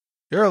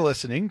You're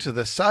listening to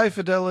the Sci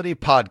Fidelity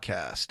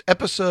Podcast,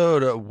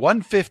 episode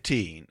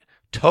 115,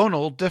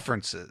 Tonal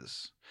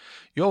Differences.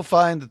 You'll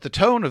find that the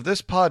tone of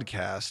this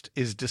podcast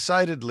is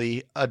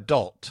decidedly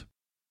adult.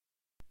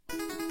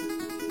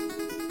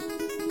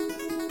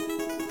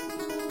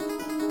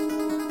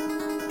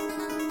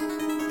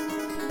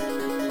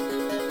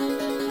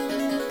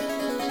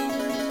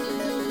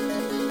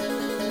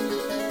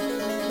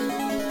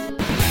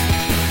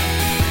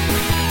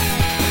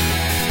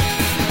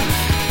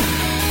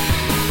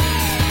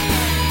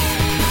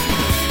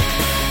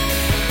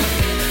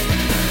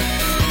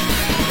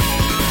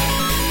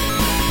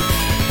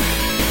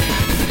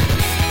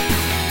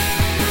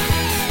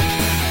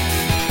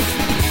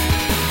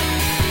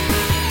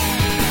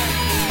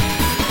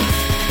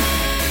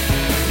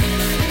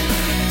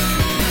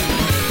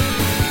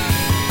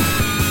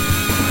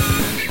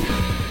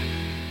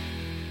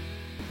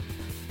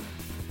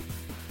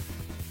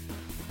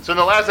 So in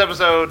the last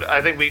episode,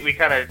 I think we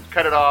kind of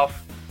cut it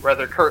off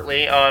rather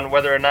curtly on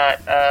whether or not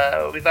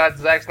we thought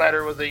Zack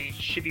Snyder was a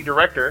shitty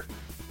director.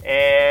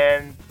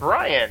 And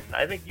Brian,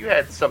 I think you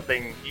had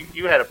something,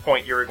 you had a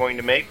point you were going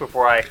to make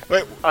before I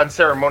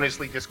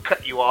unceremoniously just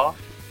cut you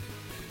off.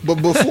 But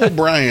before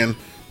Brian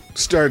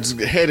starts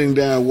heading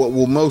down what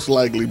will most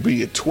likely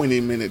be a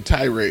 20-minute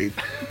tirade,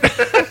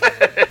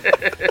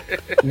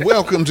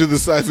 welcome to the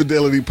Sci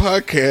Fidelity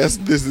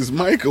Podcast. This is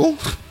Michael.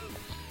 This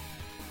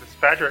is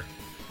Patrick.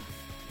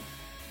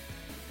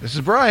 This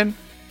is Brian.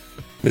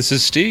 This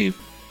is Steve.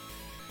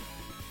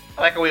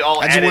 I like how we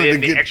all added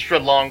in the extra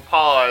long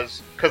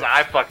pause because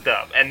I fucked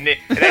up, and it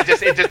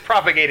just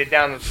propagated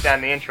down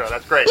the intro.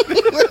 That's great.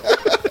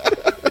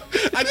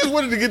 I just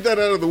wanted to get that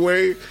out of the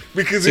way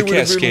because it would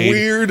have been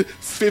weird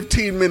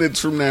 15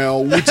 minutes from now,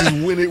 which is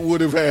when it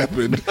would have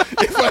happened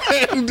if I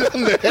hadn't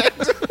done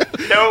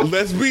that. Nope.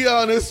 Let's be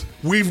honest,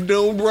 we've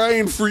known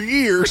Brian for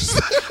years.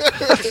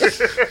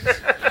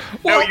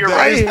 No, you're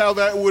right. That is how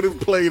that would have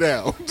played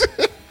out.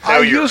 I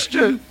used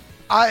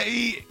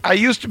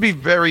to be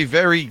very,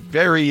 very,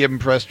 very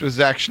impressed with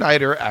Zack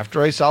Snyder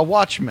after I saw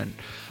Watchmen.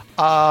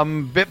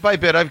 Bit by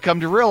bit, I've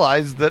come to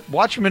realize that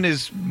Watchmen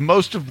is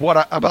most of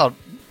about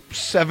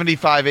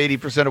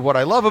 75-80% of what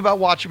I love about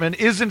Watchmen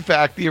is in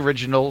fact the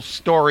original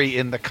story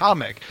in the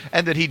comic,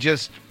 and that he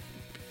just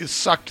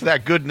sucked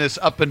that goodness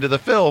up into the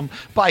film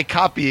by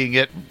copying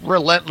it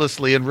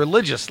relentlessly and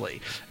religiously,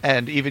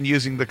 and even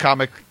using the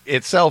comic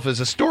itself as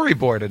a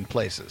storyboard in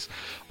places.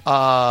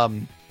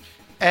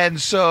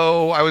 And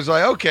so I was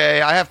like,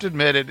 okay, I have to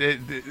admit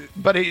it,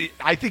 but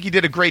I think he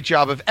did a great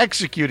job of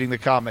executing the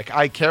comic.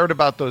 I cared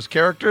about those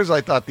characters.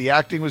 I thought the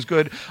acting was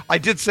good. I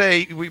did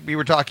say, we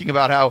were talking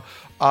about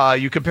how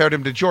you compared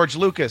him to George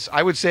Lucas.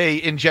 I would say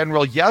in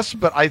general, yes,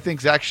 but I think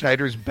Zack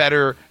Snyder is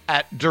better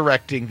at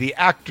directing the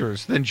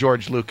actors than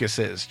George Lucas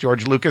is.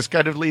 George Lucas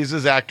kind of leaves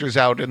his actors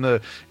out in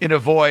a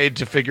void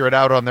to figure it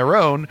out on their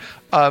own.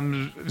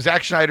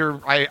 Zack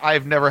Snyder,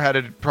 I've never had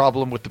a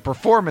problem with the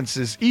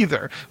performances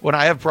either. When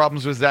I have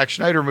problems with Zack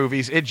Snyder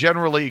movies, it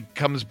generally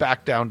comes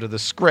back down to the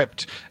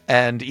script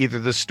and either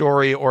the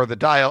story or the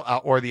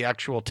dial or the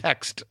actual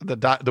text,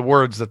 the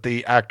words that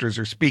the actors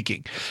are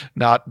speaking,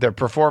 not their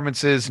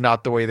performances,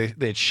 not the way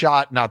they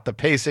shot, not the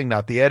pacing,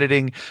 not the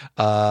editing,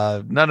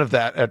 none of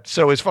that.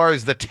 So as far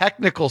as the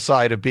technical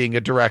side of being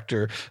a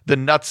director,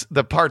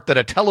 the part that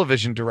a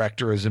television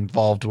director is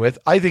involved with,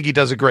 I think he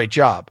does a great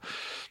job.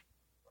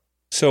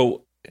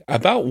 So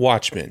about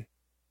Watchmen,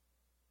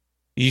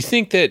 you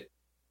think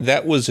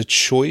that was a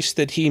choice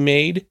that he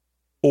made,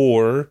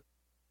 or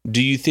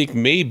do you think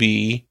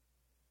maybe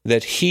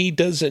that he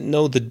doesn't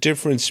know the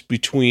difference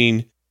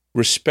between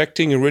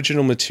respecting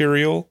original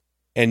material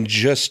and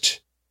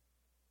just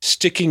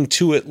sticking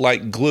to it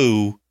like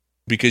glue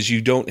because you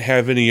don't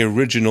have any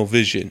original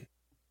vision?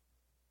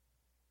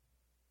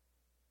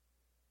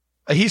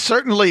 He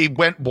certainly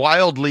went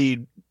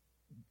wildly.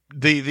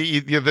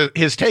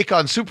 His take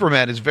on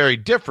Superman is very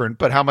different,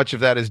 but how much of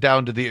that is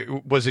down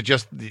to was it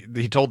just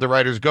he told the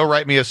writers, go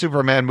write me a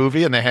Superman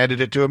movie, and they handed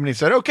it to him and he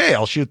said, okay,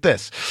 I'll shoot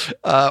this,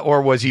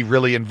 or was he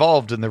really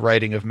involved in the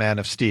writing of Man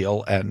of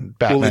Steel and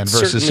Batman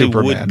versus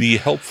Superman? It would be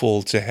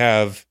helpful to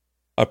have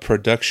a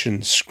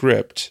production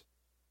script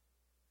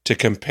to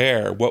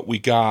compare what we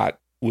got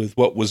with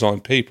what was on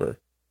paper.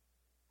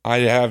 I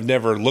have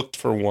never looked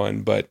for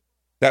one, but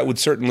that would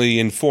certainly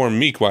inform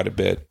me quite a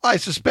bit. I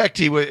suspect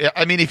he would.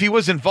 I mean, if he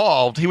was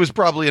involved, he was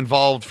probably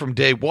involved from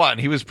day one.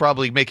 He was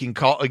probably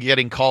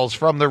getting calls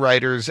from the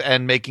writers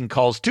and making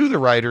calls to the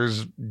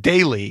writers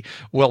daily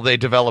while they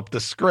developed the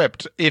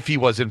script, if he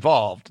was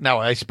involved. Now,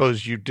 I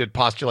suppose you did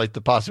postulate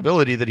the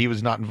possibility that he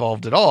was not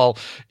involved at all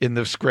in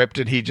the script,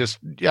 and he just,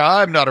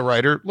 I'm not a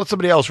writer. Let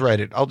somebody else write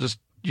it. I'll just,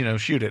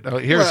 shoot it.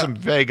 Here's some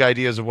vague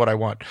ideas of what I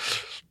want.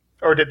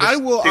 Or did the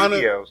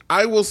studios?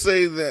 I will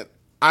say that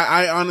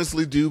I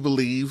honestly do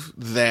believe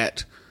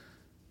that,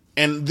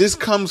 and this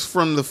comes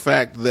from the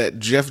fact that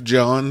Jeff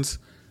Johns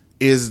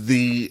is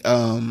the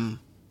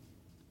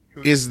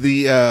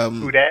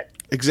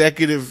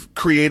executive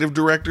creative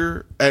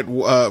director at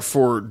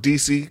for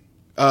DC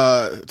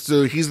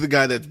So he's the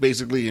guy that's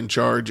basically in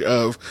charge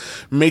of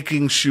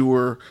making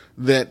sure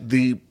that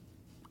the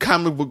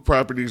comic book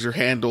properties are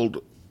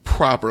handled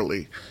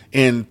properly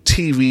in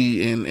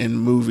TV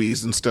and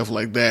movies and stuff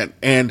like that.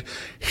 And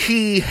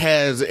he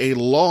has a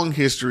long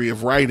history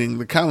of writing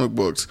the comic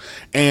books.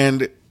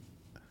 And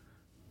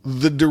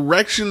the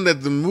direction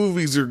that the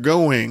movies are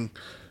going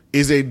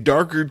is a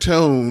darker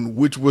tone,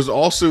 which was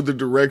also the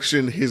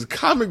direction his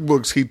comic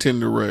books he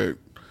tended to write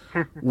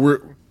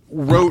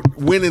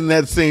went in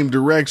that same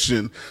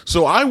direction.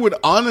 So I would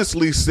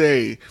honestly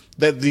say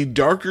that the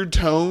darker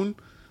tone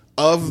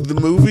of the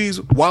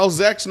movies, while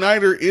Zack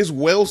Snyder is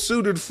well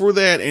suited for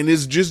that and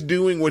is just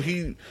doing what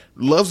he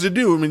loves to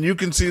do. I mean, you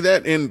can see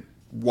that in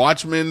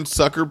Watchmen,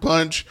 Sucker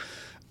Punch.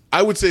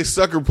 I would say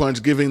Sucker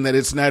Punch, given that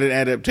it's not an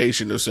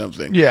adaptation of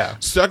something. Yeah.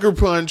 Sucker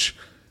Punch,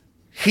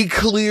 he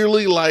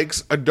clearly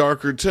likes a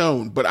darker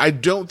tone, but I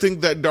don't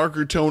think that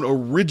darker tone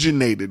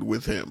originated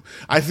with him.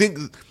 I think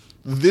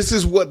this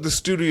is what the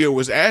studio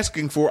was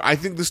asking for. I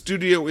think the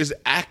studio is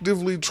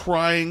actively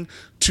trying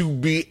to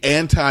be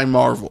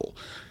anti-Marvel.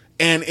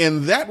 And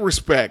in that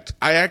respect,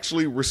 I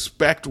actually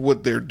respect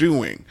what they're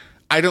doing.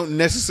 I don't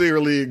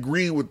necessarily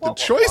agree with the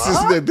choices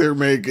that they're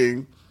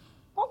making.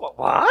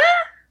 What?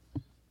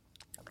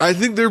 I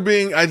think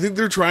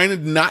they're trying to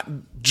not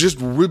just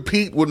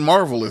repeat what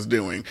Marvel is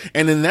doing.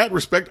 And in that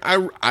respect,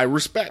 I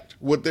respect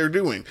what they're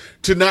doing.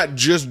 To not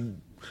just,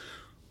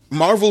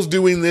 Marvel's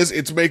doing this,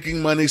 it's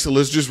making money, so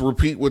let's just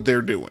repeat what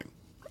they're doing.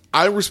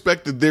 I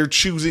respect that they're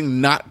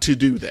choosing not to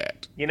do that.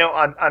 You know,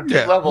 on two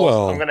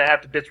levels, I'm going to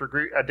have to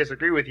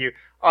disagree with you.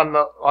 On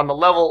the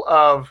level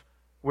of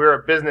we're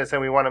a business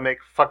and we want to make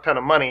a fuck ton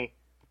of money,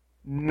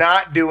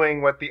 not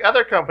doing what the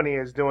other company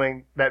is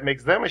doing that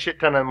makes them a shit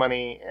ton of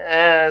money,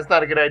 it's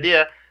not a good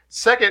idea.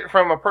 Second,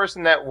 from a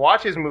person that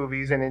watches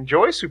movies and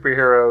enjoys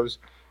superheroes,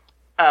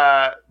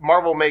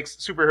 Marvel makes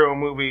superhero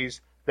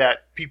movies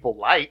that people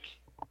like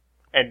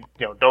and,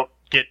 you know, don't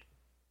get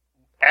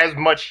as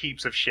much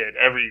heaps of shit.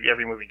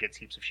 Every movie gets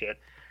heaps of shit.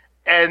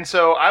 And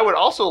so I would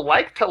also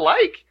like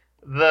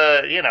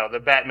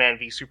the Batman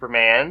v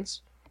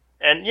Supermans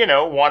and,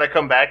 want to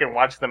come back and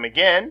watch them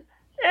again.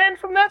 And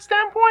from that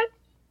standpoint,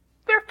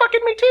 they're fucking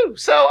me too.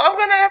 So I'm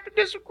going to have to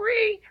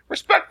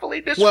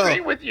respectfully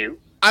disagree with you.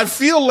 I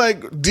feel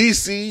like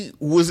DC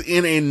was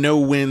in a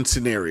no-win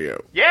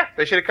scenario. Yeah,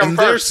 they should have come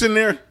first.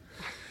 Their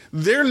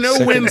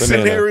no-win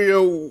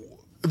scenario...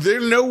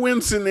 Their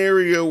no-win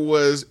scenario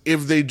was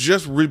if they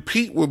just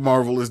repeat what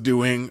Marvel is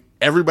doing,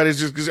 everybody's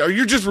just,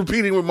 you're just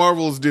repeating what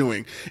Marvel is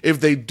doing.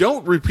 If they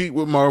don't repeat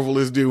what Marvel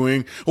is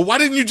doing, well, why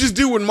didn't you just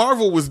do what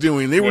Marvel was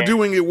doing? They were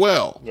doing it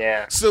well.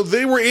 Yeah. So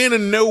they were in a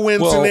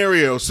no-win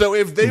scenario. So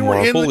if they were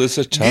in, Marvel is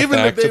a tough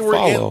act to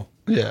follow.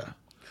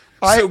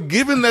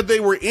 Given that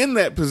they were in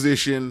that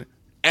position,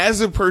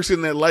 as a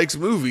person that likes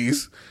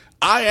movies,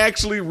 I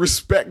actually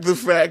respect the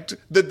fact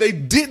that they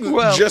didn't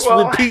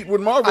repeat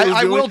what Marvel is doing.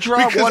 I will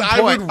draw because one point.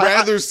 I would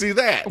rather see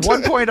that.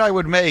 One point I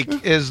would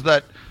make is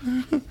that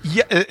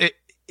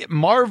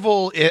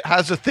Marvel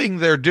has a thing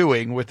they're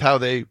doing with how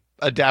they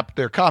adapt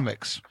their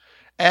comics.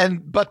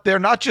 But they're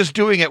not just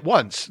doing it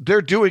once.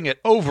 They're doing it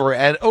over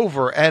and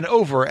over and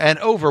over and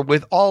over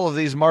with all of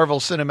these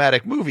Marvel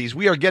cinematic movies.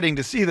 We are getting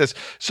to see this.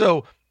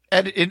 So,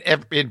 and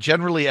in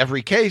generally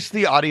every case,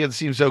 the audience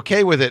seems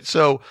okay with it.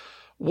 So,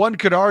 one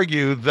could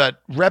argue that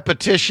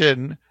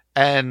repetition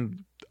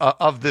and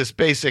of this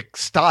basic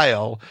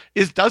style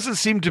doesn't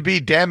seem to be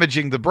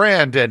damaging the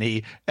brand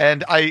any.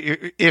 And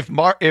if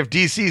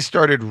DC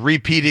started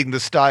repeating the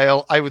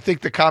style, I would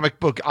think the comic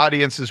book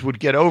audiences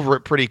would get over it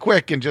pretty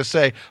quick and just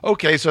say,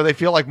 okay, so they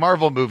feel like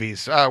Marvel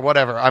movies.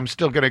 Whatever. I'm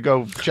still going to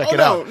go check it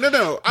out.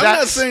 No. I'm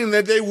not saying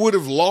that they would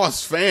have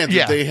lost fans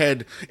if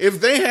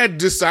they had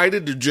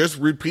decided to just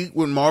repeat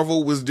what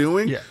Marvel was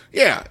doing.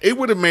 Yeah, it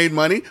would have made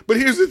money. But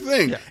here's the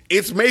thing.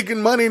 It's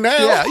making money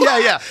now.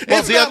 Yeah.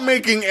 It's not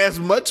making as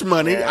much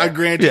money. I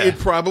grant you, it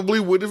probably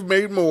would have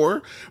made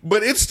more,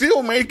 but it's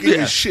still making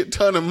a shit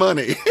ton of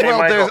money.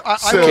 Well,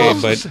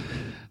 but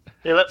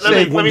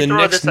let me when the throw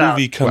next this out.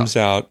 movie comes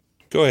out,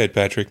 go ahead,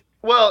 Patrick.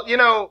 Well,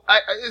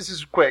 this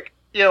is quick.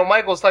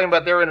 Michael's talking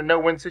about they're in a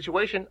no-win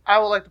situation. I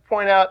would like to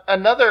point out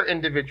another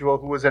individual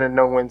who was in a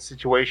no-win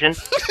situation.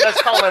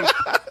 Let's call him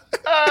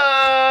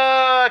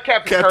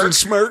Captain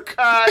Smirk.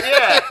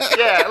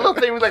 A little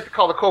thing we like to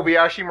call the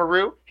Kobayashi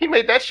Maru. He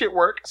made that shit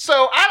work.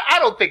 So I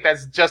don't think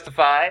that's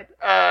justified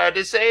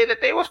to say that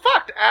they was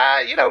fucked.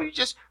 You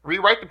just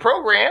rewrite the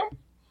program,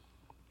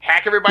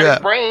 hack everybody's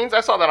brains.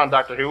 I saw that on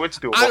Doctor Who. It's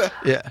doable.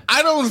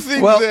 I don't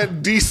think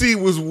that DC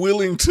was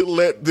willing to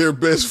let their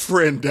best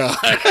friend die.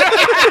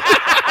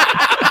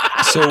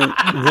 So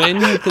when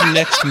the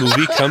next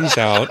movie comes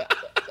out,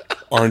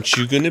 aren't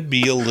you going to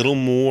be a little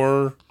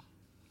more...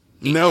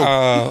 No.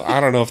 I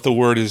don't know if the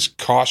word is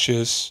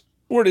cautious.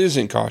 The word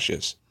isn't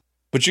cautious.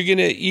 But you're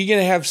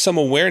gonna have some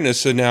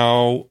awareness, and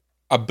now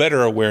a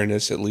better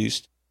awareness at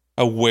least,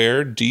 of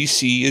where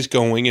DC is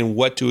going and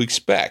what to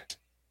expect.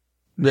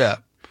 Yeah.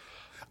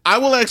 I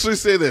will actually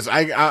say this.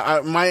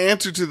 I my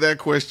answer to that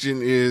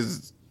question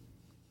is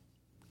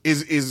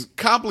is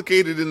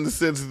complicated in the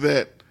sense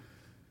that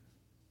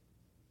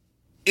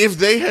if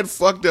they had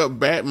fucked up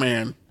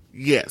Batman,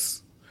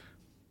 yes,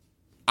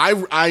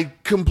 I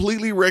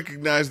completely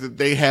recognize that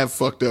they have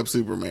fucked up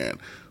Superman.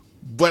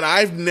 But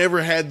I've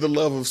never had the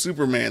love of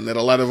Superman that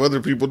a lot of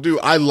other people do.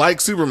 I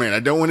like Superman. I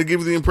don't want to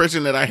give the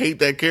impression that I hate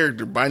that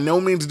character. By no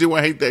means do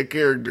I hate that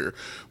character.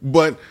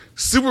 But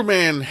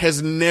Superman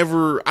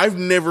I've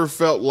never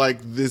felt like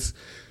this.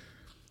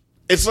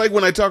 It's like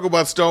when I talk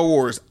about Star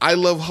Wars, I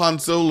love Han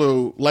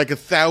Solo like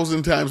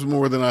 1,000 times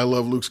more than I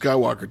love Luke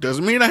Skywalker.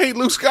 Doesn't mean I hate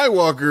Luke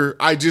Skywalker.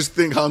 I just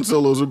think Han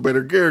Solo's a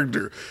better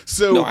character.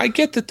 So no, I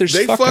get that there's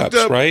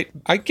fuck-ups, right?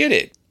 I get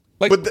it.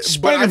 Like but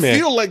I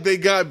feel like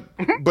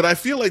I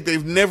feel like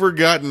they've never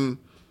gotten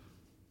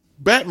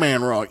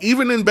Batman wrong.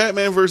 Even in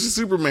Batman versus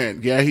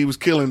Superman, yeah, he was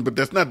killing, but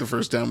that's not the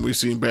first time we've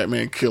seen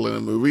Batman kill in a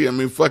movie. I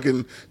mean,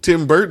 fucking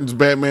Tim Burton's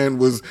Batman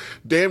was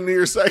damn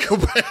near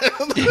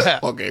psychopath.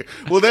 Yeah. Okay,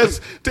 well, that's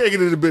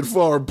taking it a bit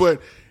far,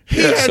 but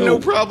he had no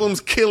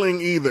problems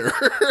killing either.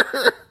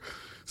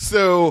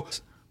 So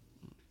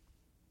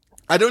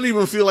I don't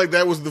even feel like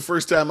that was the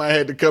first time I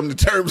had to come to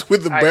terms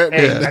with the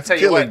Batman that's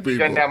killing people.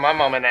 Gun down my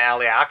mom in the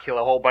alley, I'll kill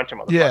a whole bunch of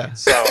motherfuckers. Yeah.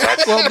 So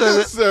that's,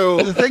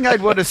 well, the thing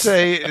I'd want to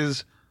say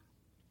is,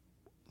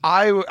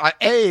 I'm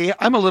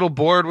a little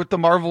bored with the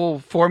Marvel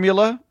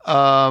formula.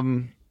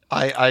 I'm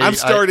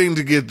starting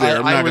to get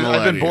there.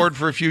 I've been bored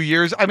for a few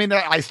years. I mean,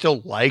 I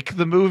still like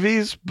the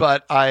movies,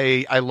 but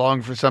I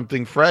long for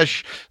something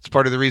fresh. It's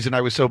part of the reason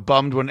I was so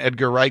bummed when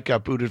Edgar Wright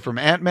got booted from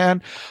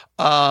Ant-Man.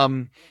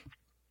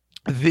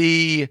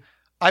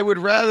 I would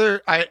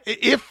rather,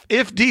 if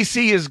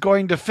DC is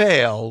going to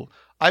fail,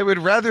 I would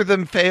rather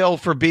them fail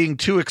for being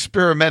too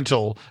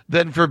experimental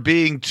than for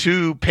being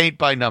too paint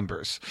by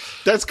numbers.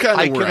 That's kind of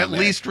I can at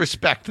least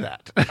respect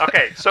that.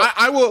 okay, so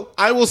I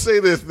will say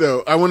this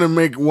though. I want to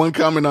make one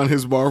comment on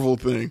his Marvel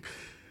thing.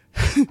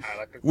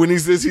 When he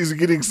says he's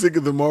getting sick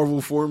of the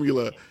Marvel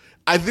formula,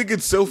 I think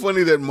it's so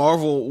funny that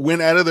Marvel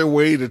went out of their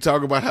way to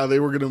talk about how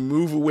they were going to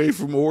move away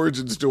from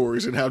origin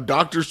stories and how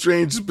Doctor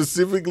Strange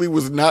specifically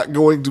was not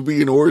going to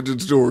be an origin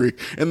story.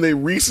 And they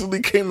recently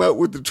came out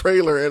with the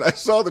trailer, and I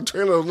saw the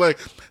trailer. I was like,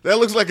 that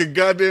looks like a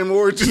goddamn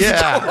origin story.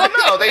 Well,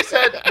 no, they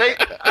said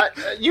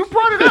you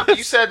brought it up.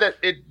 You said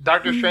that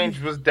Doctor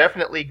Strange was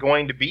definitely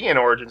going to be an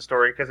origin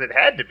story because it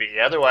had to be.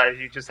 Otherwise,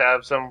 you just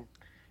have some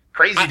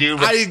crazy dude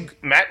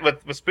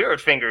with spirit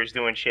fingers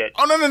doing shit.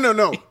 Oh,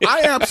 no.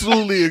 I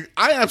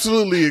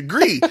absolutely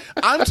agree.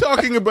 I'm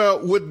talking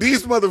about what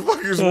these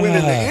motherfuckers went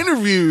in the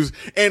interviews,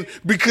 and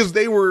because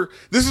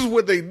this is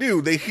what they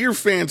do. They hear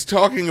fans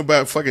talking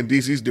about, fucking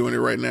DC's doing it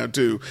right now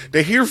too.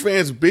 They hear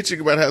fans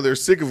bitching about how they're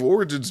sick of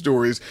origin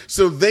stories,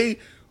 so they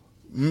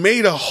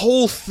made a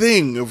whole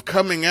thing of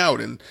coming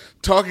out and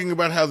talking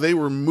about how they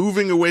were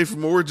moving away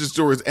from origin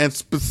stories and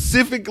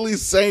specifically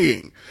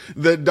saying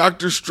that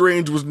Doctor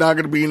Strange was not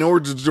going to be an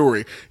origin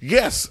story.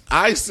 Yes,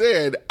 I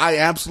said I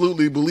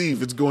absolutely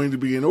believe it's going to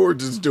be an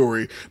origin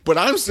story, but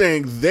I'm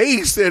saying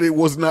they said it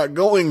was not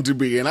going to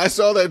be. And I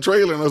saw that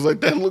trailer and I was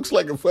like, that looks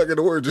like a fucking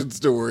origin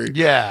story.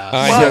 Yeah.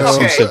 I have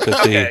some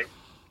sympathy. Okay.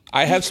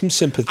 I have some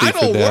sympathy for them.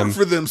 I don't work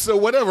for them, so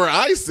whatever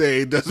I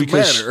say doesn't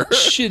matter.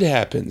 Shit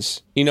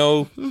happens. You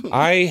know,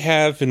 I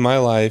have in my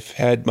life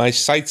had my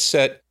sights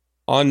set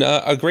on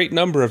a great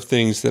number of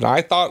things that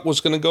I thought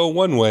was going to go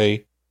one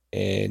way,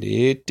 and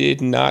it did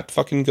not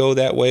fucking go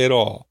that way at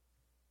all.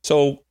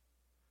 So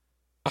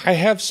I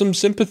have some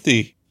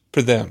sympathy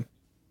for them.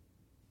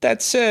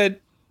 That said,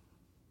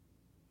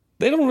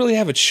 they don't really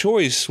have a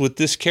choice with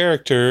this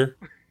character.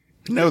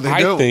 No, they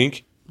don't. I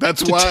think.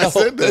 That's why I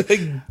said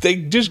that. They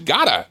just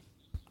gotta.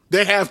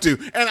 They have to.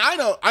 And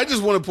I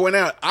just want to point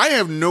out, I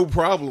have no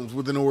problems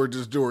with an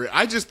origin story.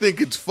 I just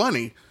think it's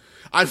funny.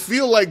 I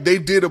feel like they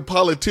did a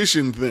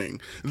politician thing.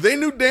 They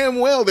knew damn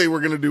well they were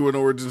going to do an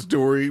origin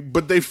story,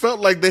 but they felt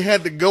like they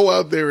had to go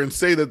out there and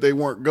say that they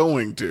weren't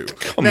going to.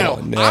 Come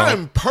on now.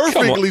 I'm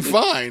perfectly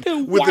fine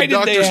with the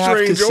Doctor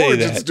Strange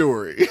origin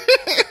story.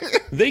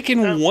 They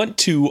can want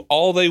to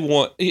all they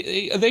want.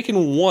 They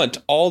can want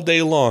all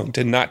day long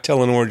to not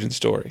tell an origin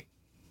story.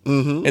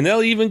 Mm-hmm. And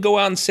they'll even go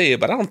out and say it,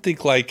 but I don't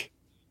think like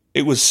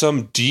it was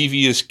some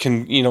devious,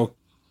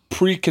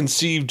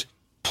 preconceived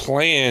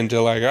plan to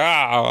like,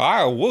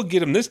 we'll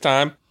get him this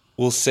time.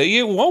 We'll say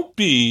it won't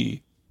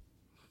be.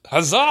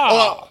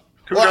 Huzzah!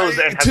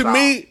 To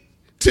me,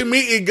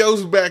 it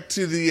goes back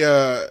to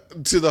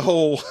the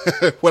whole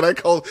what I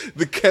call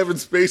the Kevin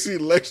Spacey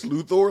Lex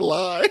Luthor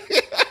lie.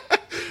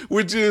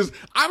 Which is,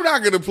 I'm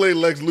not going to play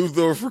Lex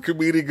Luthor for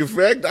comedic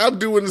effect. I'm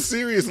doing a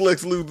serious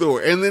Lex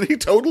Luthor. And then he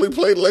totally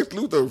played Lex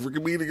Luthor for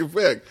comedic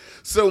effect.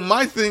 So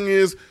my thing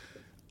is,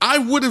 I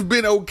would have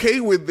been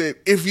okay with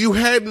it if you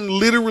hadn't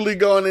literally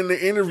gone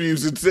into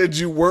interviews and said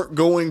you weren't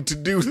going to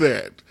do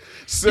that.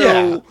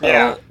 So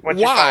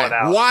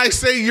why? Why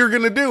say you're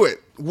going to do it?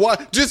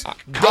 What? Just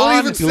don't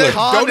even say.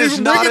 Han is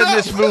not in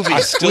this movie.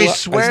 We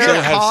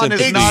swear Han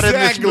is not in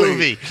this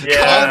movie.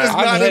 Han is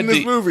not in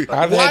this movie.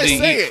 I've had to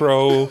eat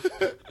crow.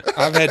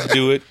 I've had to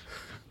do it.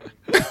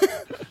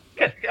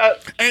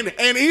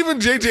 And even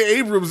J.J.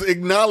 Abrams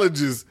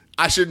acknowledges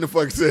I shouldn't have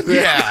fucking said that.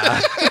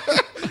 Yeah.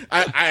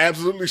 I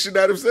absolutely should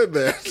not have said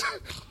that.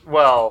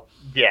 Well,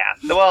 yeah.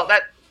 Well,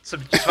 that's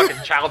some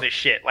fucking childish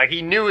shit. Like,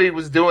 he knew he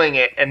was doing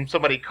it, and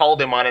somebody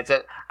called him on it and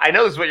said, I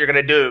know this is what you're going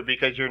to do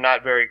because you're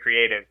not very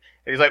creative.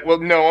 And he's like, well,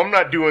 no, I'm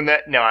not doing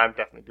that. No, I'm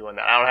definitely doing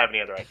that. I don't have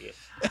any other ideas.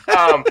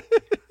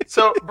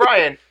 So,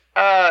 Brian,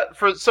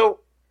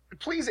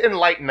 please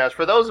enlighten us.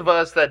 For those of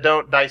us that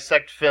don't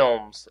dissect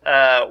films,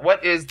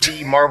 what is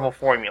the Marvel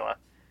formula?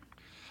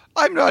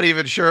 I'm not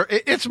even sure.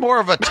 It's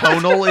more of a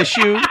tonal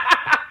issue.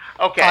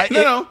 Okay.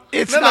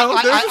 It's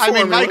not. I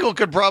mean, Michael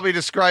could probably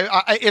describe.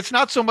 It's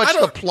not so much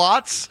the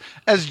plots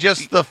as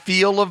just the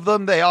feel of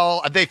them.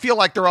 They feel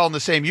like they're all in the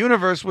same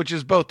universe, which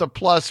is both a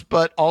plus,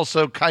 but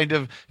also kind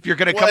of, if you're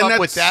going to come up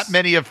with that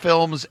many of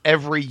films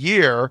every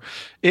year,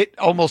 it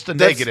almost a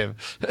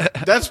negative.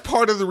 That's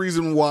part of the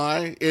reason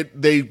why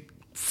they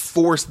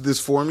forced this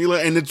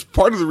formula, and it's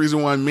part of the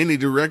reason why many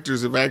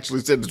directors have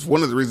actually said it's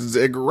one of the reasons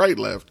Edgar Wright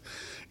left.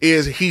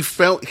 Is he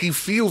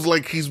feels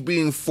like he's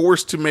being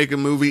forced to make a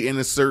movie in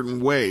a certain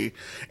way.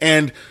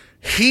 And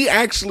he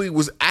actually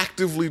was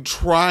actively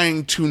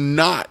trying to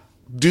not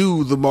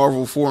do the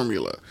Marvel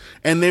formula.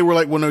 And they were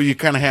like, well, no, you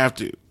kind of have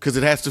to, because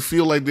it has to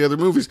feel like the other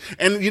movies.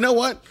 And you know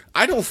what?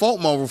 I don't fault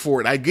Marvel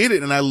for it. I get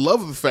it. And I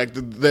love the fact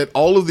that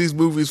all of these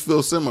movies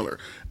feel similar.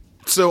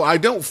 So I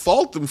don't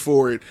fault them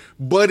for it,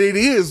 but it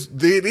is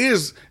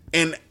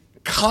an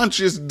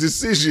conscious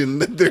decision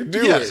that they're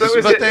doing. Yeah,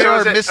 but they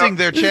are missing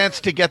their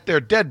chance to get their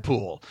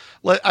Deadpool.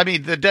 I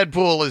mean, the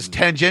Deadpool is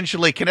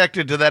tangentially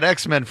connected to that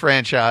X-Men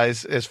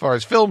franchise as far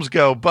as films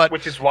go, but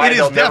which is why it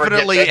is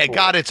definitely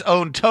got its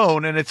own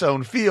tone and its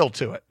own feel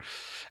to it.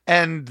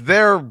 And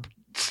they're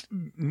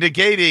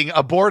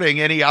aborting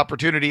any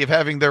opportunity of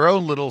having their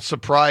own little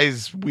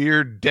surprise,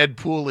 weird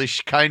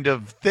Deadpool-ish kind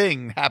of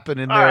thing happen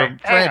in their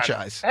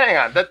franchise. Hang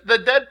on. The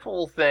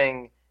Deadpool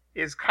thing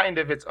is kind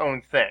of its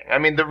own thing. I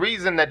mean, the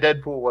reason that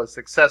Deadpool was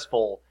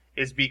successful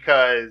is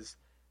because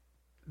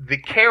the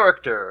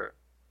character,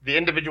 the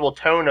individual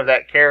tone of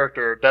that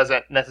character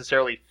doesn't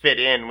necessarily fit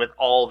in with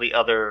all the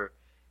other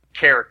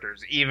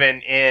characters.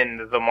 Even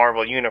in the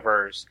Marvel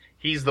Universe,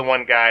 he's the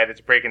one guy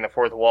that's breaking the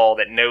fourth wall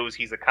that knows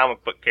he's a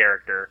comic book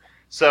character.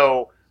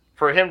 So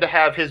for him to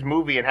have his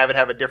movie and have it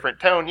have a different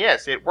tone,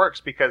 yes, it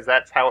works because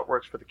that's how it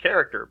works for the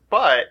character.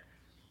 But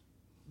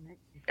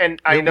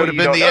and I know would have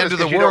been the end of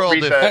the world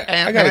if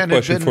Ant-Man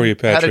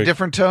had a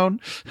different tone.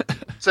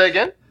 Say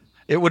again?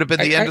 It would have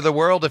been the end of the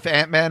world if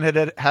Ant-Man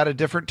had a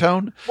different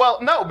tone? Well,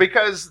 no,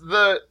 because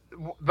the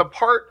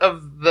part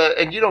of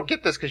and you don't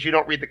get this because you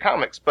don't read the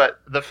comics,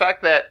 but the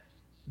fact that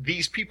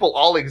these people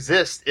all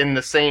exist in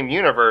the same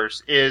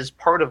universe is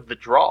part of the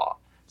draw.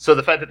 So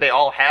the fact that they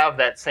all have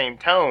that same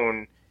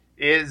tone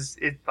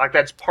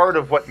that's part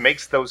of what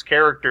makes those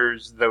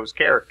characters those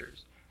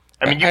characters.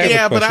 I mean, I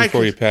have a question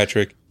for you,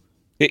 Patrick.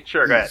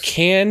 Sure, go ahead.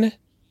 Can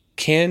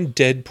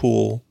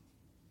Deadpool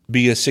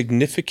be a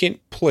significant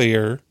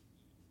player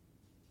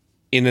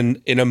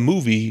in a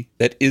movie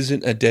that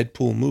isn't a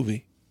Deadpool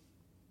movie?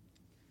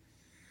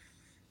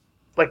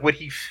 Like, would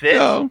he fit?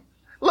 No.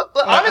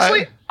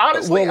 Honestly,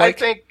 well, I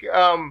think.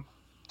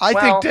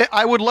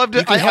 I would love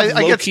to.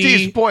 I get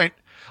Steve's point.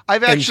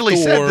 I've actually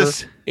said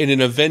this in an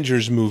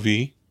Avengers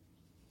movie.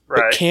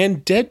 Right. But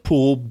can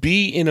Deadpool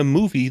be in a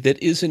movie that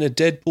isn't a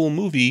Deadpool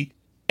movie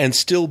and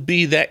still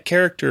be that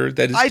character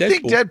that is Deadpool? I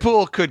think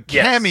Deadpool could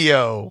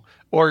cameo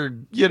or,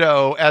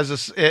 as a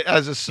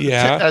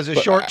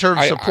short-term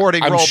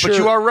supporting role. Sure. But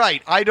you are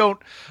right.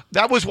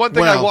 That was one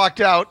thing I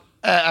walked out,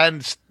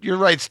 and you're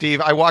right,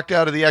 Steve. I walked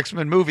out of the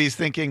X-Men movies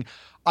thinking,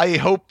 I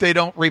hope they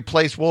don't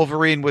replace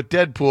Wolverine with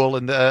Deadpool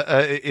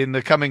in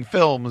the coming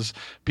films,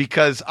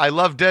 because I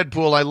love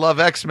Deadpool, I love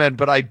X-Men,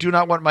 but I do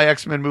not want my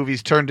X-Men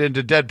movies turned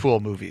into Deadpool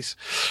movies.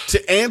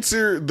 To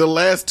answer the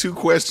last two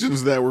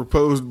questions that were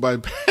posed by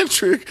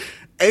Patrick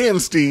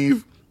and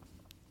Steve,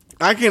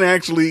 I can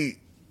actually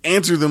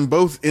answer them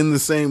both in the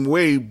same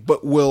way,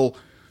 but will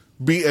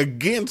be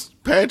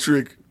against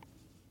Patrick.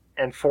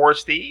 And for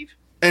Steve?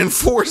 And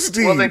for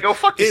Steve. Well, then go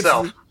fuck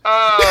yourself. You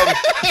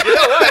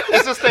know what?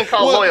 There's this thing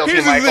called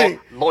loyalty, Michael.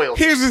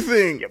 Loyalty. Here's the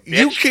thing.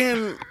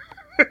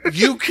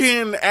 You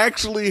can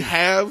actually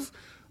have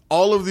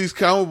all of these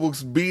comic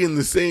books be in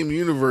the same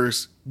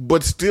universe,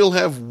 but still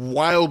have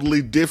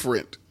wildly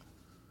different,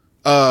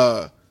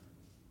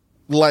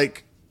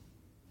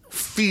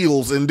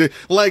 feels and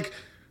like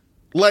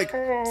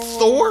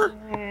Thor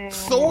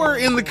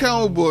in the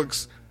comic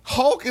books.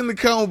 Hulk in the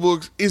comic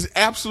books is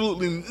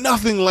absolutely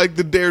nothing like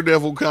the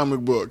Daredevil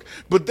comic book,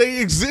 but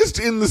they exist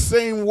in the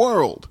same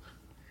world.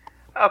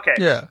 Okay.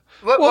 Yeah.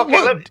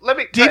 Let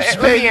me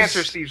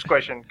answer Steve's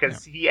question,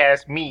 because he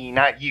asked me,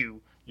 not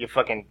you, you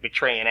fucking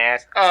betraying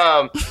ass.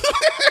 I'm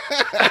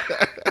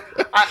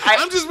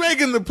just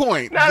making the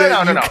point. No.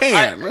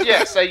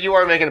 Yes, you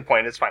are making the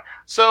point. It's fine.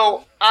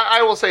 So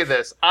I will say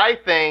this. I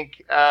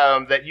think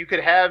that you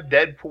could have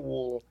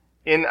Deadpool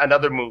in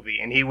another movie,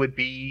 and he would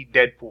be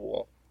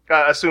Deadpool.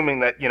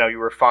 Assuming that, you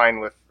were fine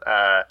with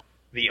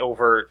the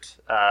overt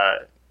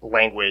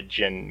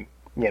language and,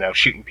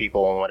 shooting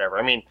people and whatever.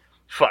 I mean,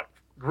 fuck.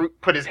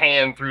 put his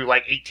hand through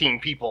like 18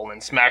 people and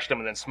then smashed them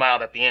and then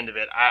smiled at the end of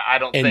it. I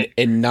don't think.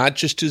 And not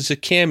just as a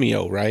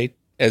cameo, right?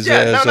 As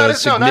Yeah, a not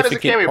as a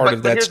significant cameo, part but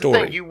of that here's the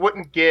story. thing, you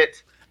wouldn't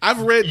get. I've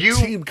read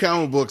Team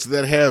comic books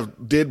that have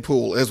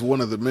Deadpool as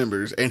one of the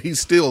members, and he's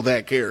still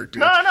that character.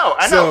 No, I know,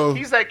 So-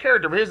 he's that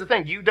character. But here's the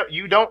thing: you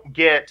don't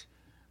get,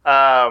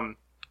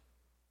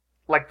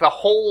 like the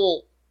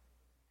whole.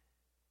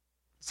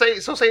 Say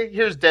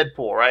here's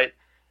Deadpool, right?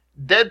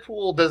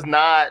 Deadpool does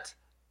not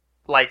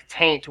like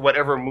taint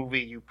whatever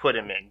movie you put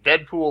him in.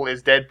 Deadpool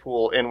is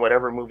Deadpool in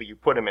whatever movie you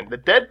put him in. The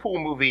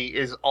Deadpool movie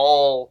is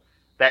all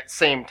that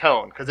same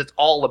tone because it's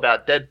all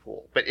about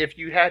Deadpool. But if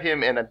you had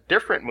him in a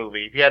different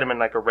movie, if you had him in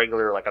like a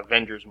regular like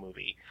Avengers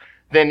movie,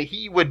 then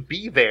he would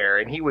be there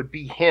and he would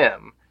be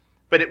him,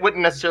 but it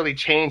wouldn't necessarily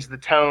change the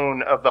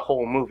tone of the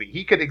whole movie.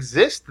 He could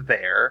exist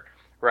there,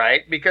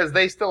 right? Because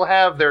they still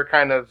have their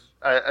kind of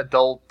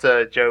adult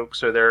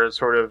jokes or their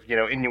sort of,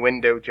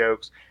 innuendo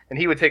jokes, and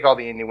he would take all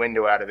the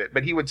innuendo out of it,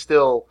 but he would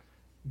still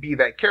be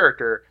that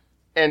character.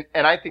 And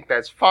I think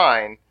that's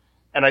fine.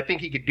 And I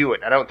think he could do it.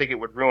 I don't think it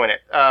would ruin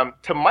it.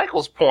 To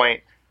Michael's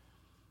point,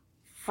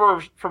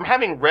 from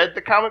having read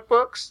the comic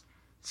books,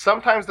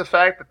 sometimes the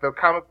fact that the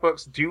comic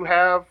books do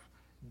have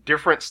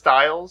different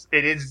styles,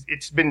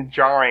 it's been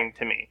jarring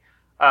to me.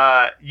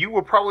 You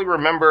will probably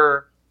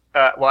remember,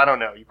 well, I don't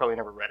know. You probably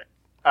never read it.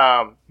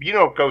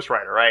 Ghost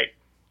Rider, right?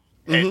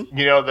 Mm-hmm.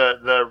 And,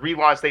 the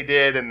relaunch they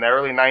did in the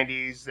early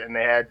 90s, and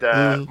they had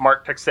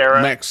Mark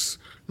Texeira.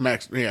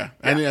 Max, yeah.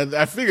 And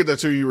I figured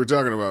that's who you were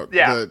talking about.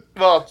 Yeah.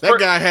 That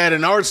guy had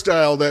an art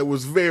style that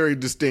was very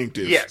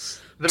distinctive.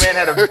 Yes. The man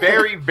had a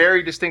very,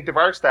 very distinctive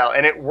art style,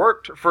 and it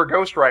worked for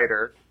Ghost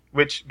Rider,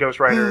 which Ghost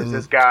Rider is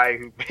this guy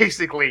who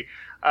basically,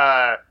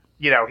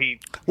 he...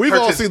 We've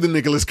all seen the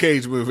Nicolas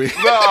Cage movie.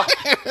 Well,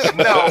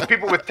 no,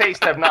 people with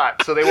taste have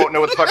not, so they won't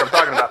know what the fuck I'm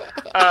talking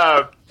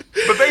about.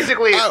 But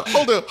basically...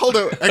 Hold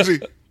up.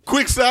 Actually...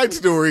 Quick side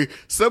story.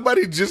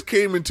 Somebody just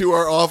came into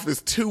our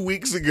office 2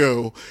 weeks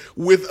ago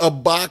with a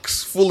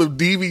box full of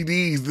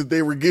DVDs that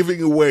they were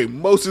giving away.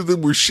 Most of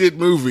them were shit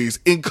movies,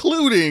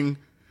 including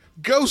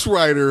Ghost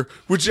Rider,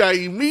 which I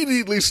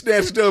immediately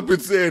snatched up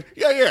and said,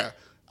 yeah,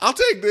 I'll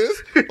take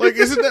this. Like,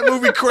 isn't that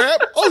movie crap?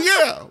 Oh,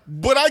 yeah,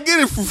 but I get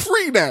it for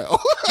free now.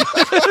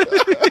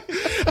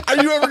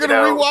 Are you ever going to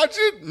rewatch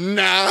it?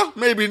 Nah,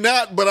 maybe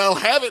not, but I'll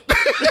have it.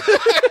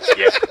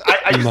 Yeah,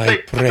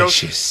 I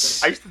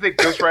precious. I used to think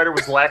Ghost Rider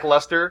was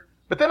lackluster,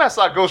 but then I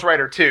saw Ghost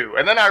Rider 2,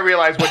 and then I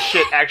realized what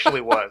shit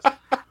actually was.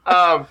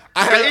 I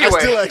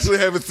still actually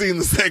haven't seen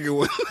the second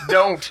one.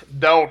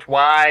 Don't.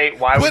 Why?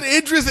 But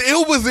Idris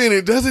Elba's in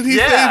it. Doesn't he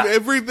save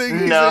everything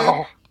he's in?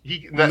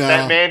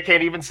 That man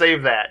can't even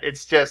save that.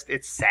 It's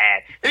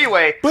sad.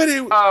 Anyway. But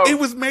it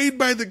was made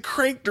by the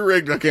Crank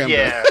director.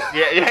 Yeah,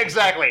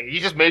 exactly.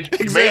 You just made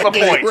my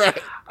point.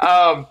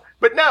 Right.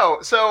 But no,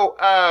 so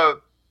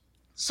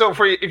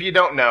for if you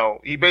don't know,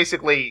 he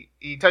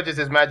touches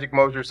his magic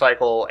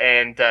motorcycle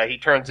and he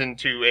turns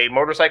into a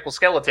motorcycle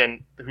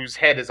skeleton whose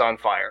head is on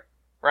fire,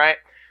 right?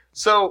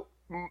 So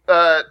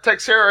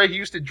Texeira, he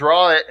used to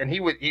draw it, and he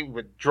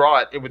would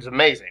draw it. It was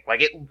amazing.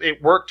 Like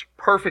it worked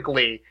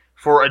perfectly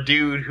for a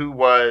dude who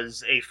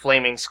was a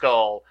flaming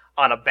skull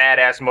on a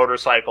badass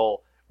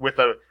motorcycle with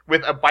a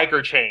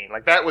biker chain.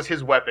 Like that was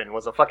his weapon,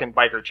 was a fucking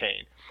biker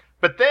chain.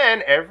 But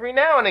then every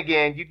now and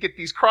again you'd get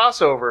these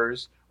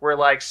crossovers where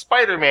like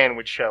Spider-Man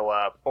would show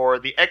up or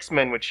the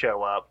X-Men would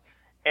show up,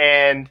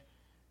 and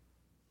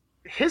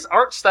his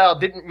art style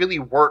didn't really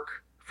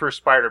work for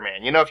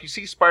Spider-Man. If you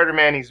see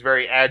Spider-Man, he's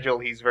very agile,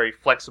 he's very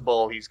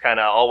flexible, he's kind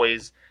of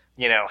always,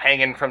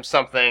 hanging from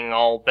something,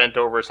 all bent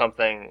over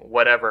something,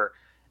 whatever.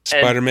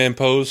 Spider-Man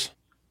pose?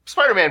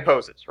 Spider-Man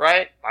poses,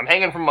 right? I'm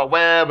hanging from my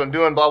web, I'm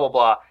doing blah, blah,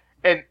 blah.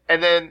 And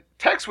then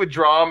Tex would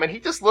draw him, and he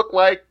just looked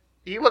like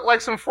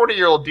some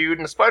 40-year-old dude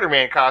in a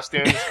Spider-Man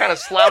costume. He's kind of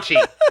slouchy,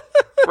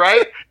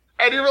 right?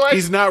 And you were like...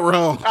 He's not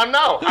wrong. I'm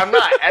not.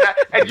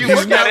 And you He's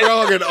look not at it,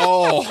 wrong at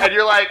all. and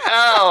you're like,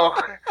 oh,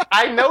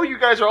 I know you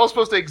guys are all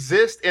supposed to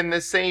exist in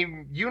the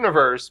same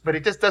universe, but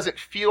it just doesn't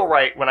feel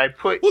right when I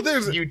put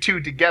you two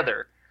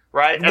together.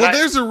 Right? And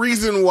there's a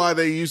reason why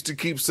they used to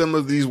keep some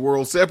of these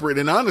worlds separate.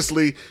 And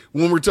honestly,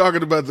 when we're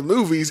talking about the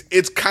movies,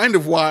 it's kind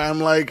of why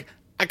I'm like,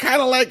 I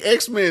kind of like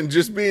X-Men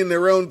just being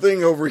their own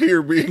thing over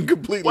here, being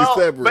completely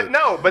separate.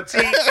 But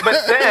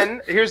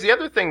then here's the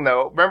other thing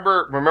though.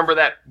 Remember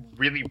that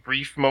really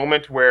brief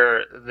moment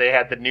where they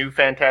had the new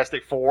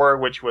Fantastic Four,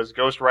 which was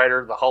Ghost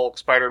Rider, the Hulk,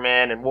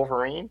 Spider-Man, and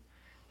Wolverine,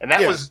 and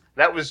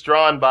that was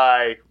drawn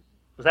by,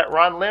 was that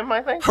Ron Lim?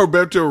 I think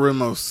Roberto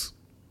Ramos.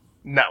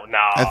 No.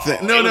 No.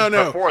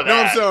 Before that. No,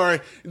 I'm sorry.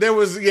 There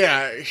was,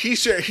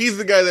 he's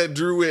the guy that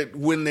drew it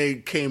when they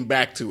came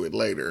back to it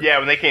later. Yeah,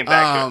 when they came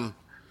back to it.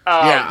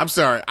 I'm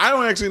sorry. I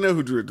don't actually know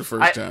who drew it the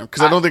first time,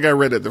 because I don't think I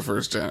read it the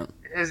first time.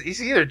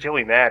 It's either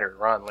Joey Matt or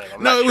Ron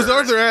Lim. It was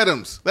Arthur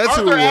Adams. That's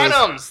who it was. Arthur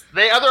Adams,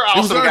 the other awesome guy. It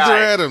was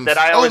Arthur Adams. That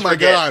I always forget.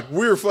 God,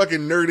 we're fucking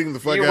nerding the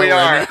fuck out we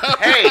right are. now.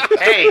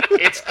 Hey,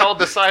 it's called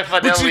the Sci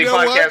Fidelity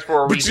Podcast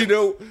for a reason.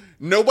 But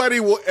nobody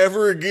will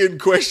ever again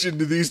question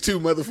do these two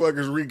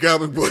motherfuckers read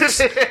comic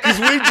books, because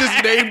we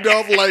just named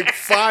off like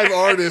 5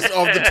 artists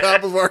off the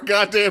top of our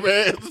goddamn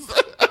heads.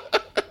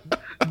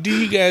 Do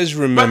you guys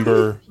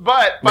remember?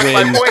 But my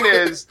point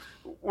is,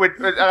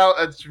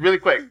 it's really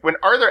quick. When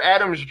Arthur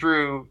Adams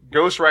drew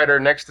Ghost Rider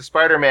next to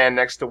Spider-Man,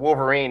 next to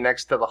Wolverine,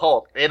 next to the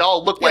Hulk, it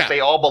all looked like they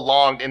all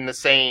belonged in the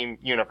same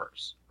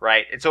universe,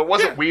 right? And so it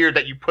wasn't weird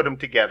that you put them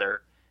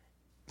together.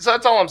 So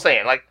that's all I'm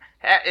saying. Like,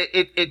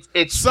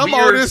 it's some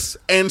weird. artists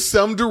and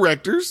some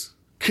directors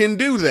can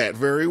do that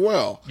very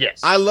well.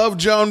 Yes. I love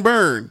John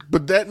Byrne,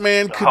 but that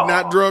man could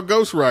not draw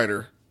Ghost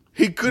Rider.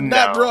 He could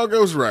not draw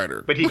Ghost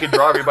Rider. But he could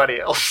draw everybody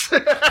else.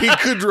 He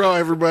could draw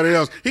everybody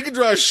else. He could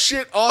draw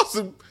shit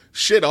awesome.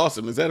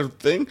 Is that a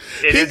thing?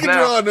 He could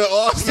draw an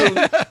awesome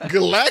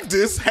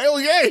Galactus. Hell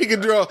yeah, he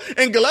could draw.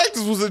 And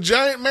Galactus was a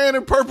giant man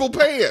in purple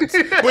pants.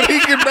 But he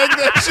could make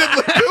that shit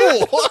look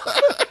cool.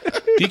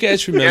 Do you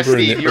guys remember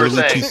Steve, in the you were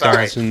early saying,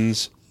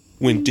 2000s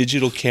when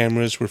digital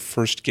cameras were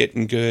first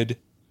getting good?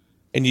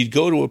 And you'd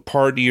go to a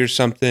party or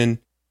something,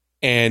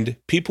 and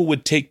people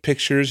would take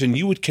pictures, and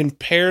you would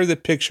compare the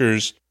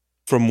pictures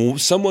from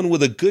someone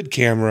with a good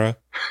camera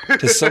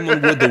to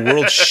someone with the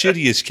world's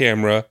shittiest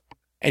camera,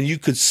 and you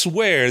could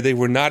swear they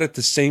were not at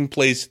the same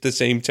place at the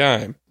same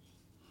time.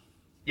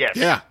 Yes.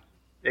 Yeah.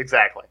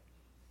 Exactly.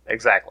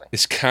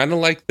 It's kind of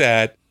like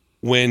that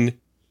when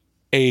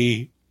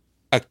a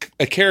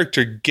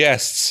character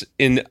guests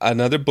in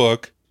another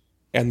book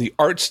and the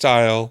art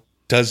style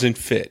doesn't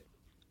fit.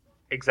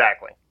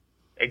 Exactly.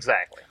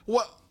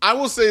 Well, I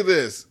will say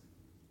this.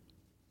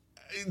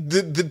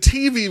 The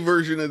TV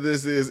version of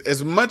this is,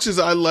 as much as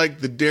I like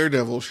the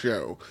Daredevil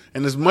show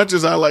and as much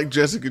as I like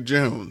Jessica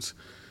Jones,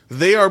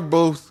 they are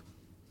both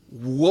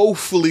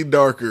woefully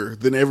darker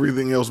than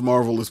everything else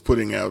Marvel is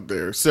putting out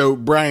there. So,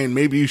 Brian,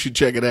 maybe you should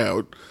check it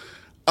out.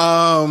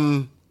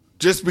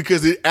 Just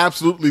because it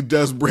absolutely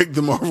does break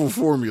the Marvel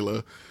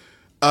formula.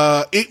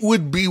 It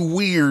would be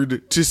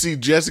weird to see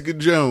Jessica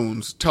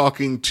Jones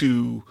talking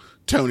to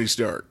Tony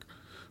Stark,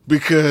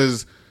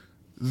 because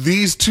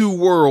these two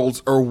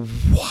worlds are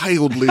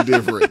wildly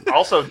different.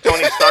 Also,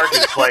 Tony Stark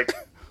is like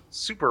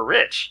super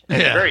rich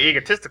and very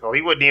egotistical. He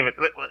wouldn't even.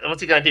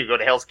 What's he gonna do? Go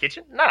to Hell's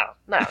Kitchen? No.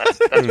 That's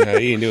No,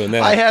 he ain't doing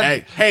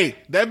that. Hey,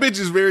 that bitch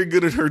is very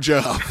good at her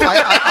job.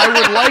 I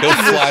would like He'll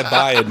to fly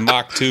by at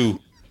Mach 2.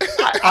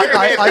 Iron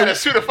Man's got a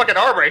suit of fucking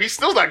armor. He's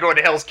still not going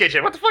to Hell's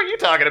Kitchen. What the fuck are you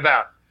talking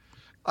about?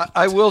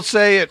 I will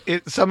say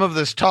some of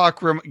this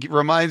talk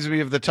reminds me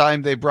of the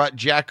time they brought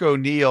Jack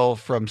O'Neill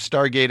from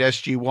Stargate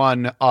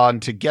SG-1 on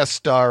to guest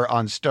star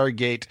on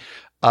Stargate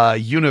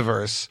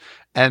Universe.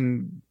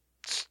 And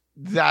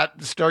that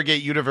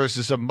Stargate Universe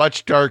is a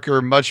much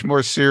darker, much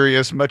more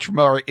serious, much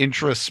more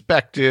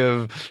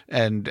introspective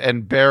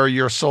and bare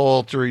your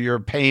soul through your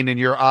pain in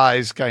your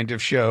eyes kind of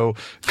show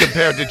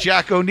compared to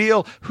Jack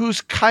O'Neill,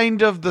 who's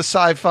kind of the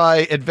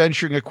sci-fi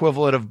adventuring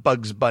equivalent of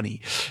Bugs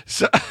Bunny.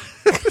 So...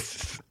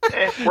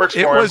 Works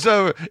for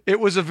him. It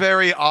was a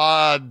very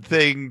odd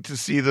thing to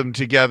see them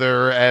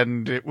together,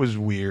 and it was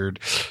weird.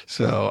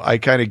 So I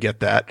kind of get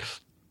that.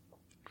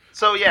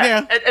 So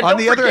yeah. And on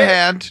the other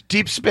hand,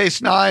 Deep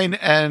Space Nine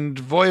and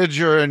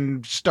Voyager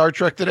and Star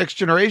Trek: The Next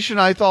Generation,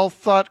 I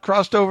thought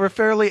crossed over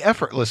fairly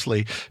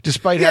effortlessly,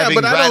 despite having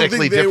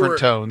radically different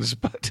tones.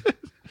 But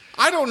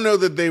I don't know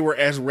that they were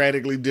as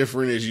radically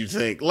different as you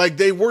think. Like,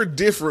 they were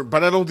different,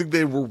 but I don't think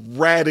they were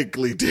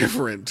radically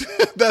different.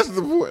 That's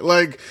the point.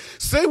 Like,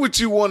 say what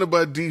you want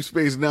about Deep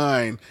Space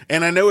Nine,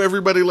 and I know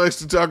everybody likes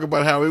to talk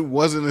about how it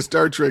wasn't a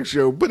Star Trek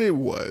show, but it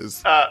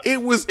was.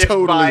 It was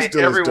totally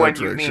still a Star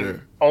Trek show.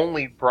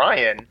 Only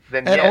Brian,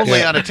 then and yes.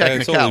 only on a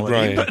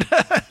technicality.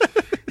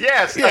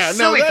 Yes, a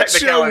silly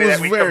technicality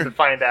that we come to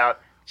find out.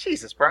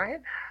 Jesus,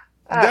 Brian.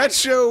 That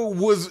show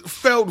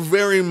felt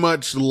very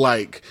much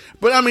like,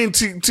 but I mean,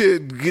 to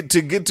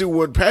get to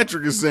what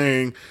Patrick is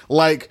saying,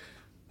 like,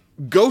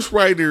 Ghost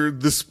Rider,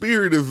 the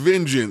Spirit of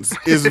Vengeance,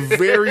 is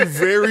very,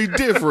 very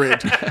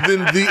different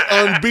than the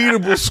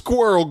unbeatable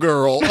Squirrel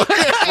Girl.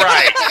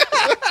 Right.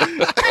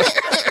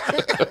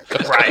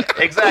 Right,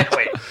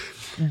 exactly.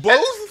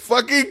 Both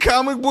fucking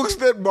comic books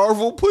that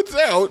Marvel puts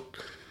out,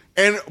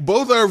 and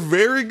both are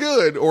very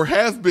good, or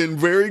have been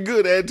very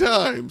good at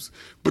times,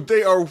 but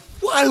they are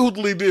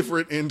wildly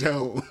different in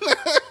tone.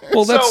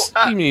 Well, that's,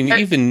 I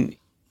mean,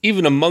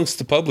 even amongst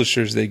the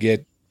publishers, they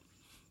get,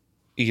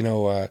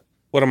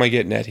 what am I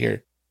getting at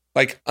here?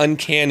 Like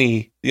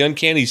the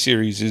Uncanny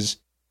series is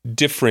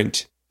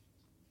different.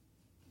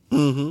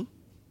 Mm-hmm.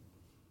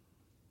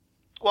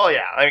 Well,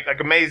 yeah, like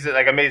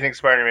Amazing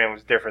Spider-Man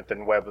was different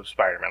than Web of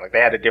Spider-Man. Like, they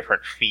had a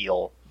different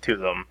feel to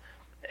them,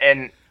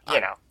 and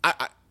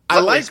I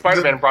like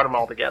Spider-Man brought them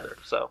all together.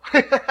 So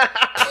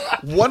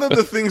one of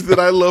the things that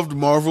I loved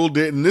Marvel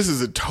did, and this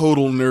is a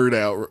total nerd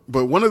out,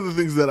 but one of the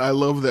things that I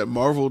love that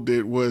Marvel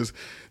did was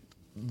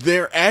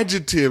their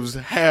adjectives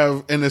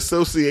have an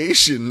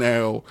association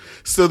now,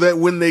 so that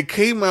when they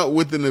came out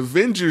with an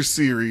Avengers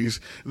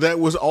series that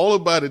was all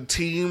about a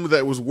team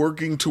that was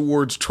working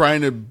towards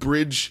trying to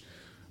bridge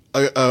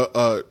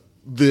the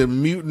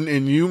mutant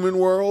and human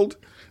world,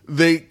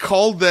 they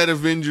called that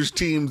Avengers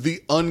team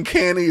the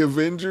Uncanny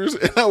Avengers,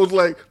 and I was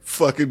like,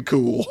 fucking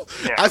cool.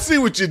 Yeah. I see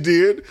what you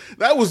did.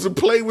 That was a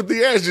play with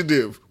the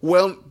adjective.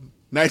 Well,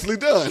 nicely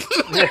done.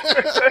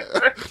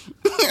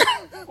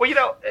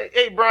 Well,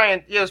 hey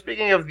Brian,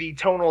 speaking of the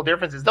tonal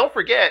differences, don't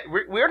forget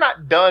we're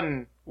not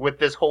done with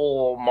this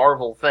whole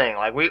Marvel thing.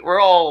 Like we're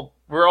all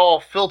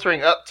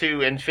filtering up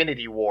to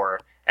Infinity War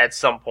at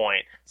some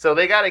point. So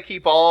they got to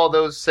keep all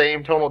those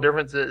same tonal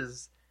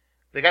differences.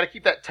 They got to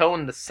keep that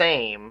tone the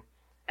same,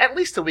 at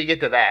least till we get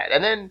to that.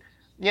 And then,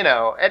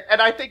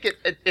 and I think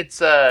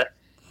it's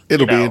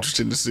It'll be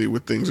interesting to see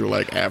what things are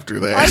like after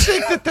that. I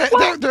think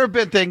that there have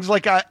been things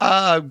like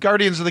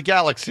Guardians of the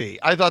Galaxy.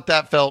 I thought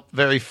that felt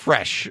very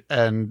fresh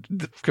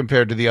and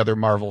compared to the other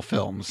Marvel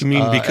films. You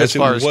mean because as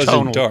far it as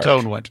wasn't dark?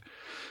 tone went.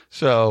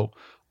 So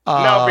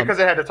no, because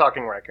it had a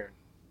talking raccoon.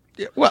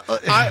 Yeah, well,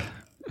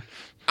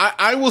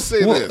 I will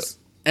say this,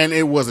 and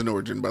it was an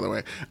origin, by the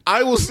way.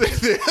 I will say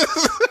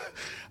this.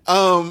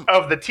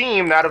 Of the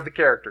team, not of the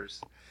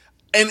characters.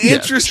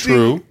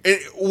 Interesting,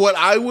 what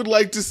I would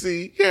like to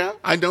see,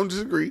 I don't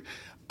disagree.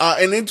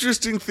 An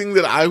interesting thing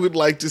that I would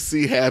like to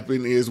see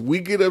happen is we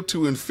get up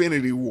to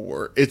Infinity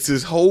War. It's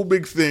this whole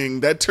big thing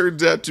that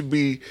turns out to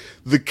be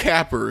the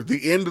capper,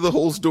 the end of the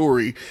whole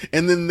story,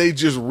 and then they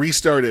just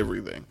restart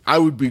everything. I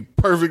would be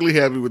perfectly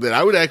happy with that.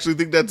 I would actually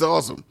think that's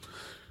awesome.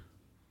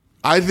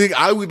 I think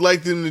I would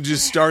like them to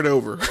just start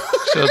over.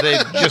 So they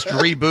just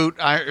reboot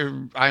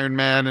Iron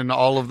Man and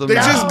all of them. They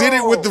just did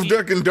it with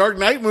the Dark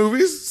Knight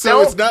movies,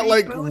 so it's not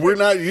like we're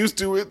not used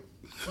to it.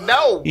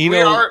 No,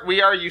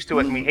 we are used to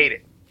it and we hate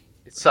it.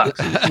 It sucks.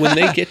 When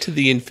they get to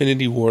the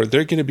Infinity War,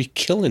 they're going to be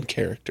killing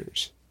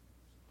characters.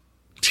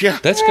 Yeah,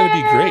 that's going to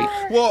be great.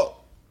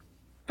 Well,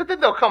 but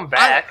then they'll come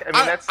back.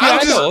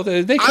 I know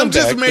they come I'm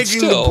just back, making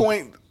but still. the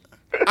point.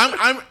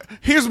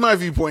 Here's my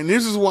viewpoint.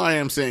 This is why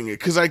I'm saying it,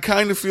 because I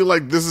kind of feel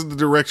like this is the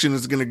direction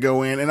it's going to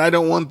go in, and I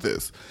don't want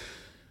this.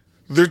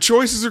 Their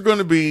choices are going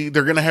to be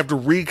they're going to have to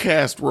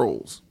recast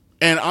roles.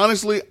 And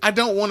honestly, I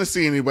don't want to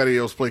see anybody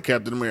else play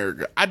Captain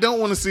America. I don't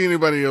want to see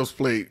anybody else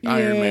play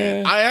Iron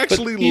Man. I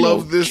actually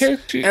love this,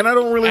 and I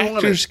don't really want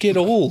it. Actors get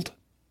old.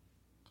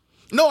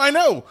 No, I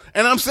know.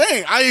 And I'm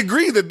saying, I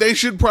agree that they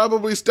should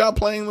probably stop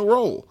playing the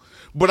role.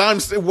 But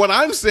what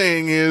I'm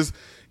saying is,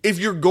 if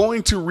you're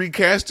going to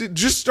recast it,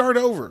 just start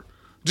over.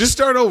 Just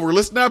start over.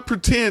 Let's not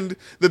pretend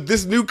that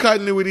this new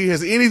continuity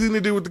has anything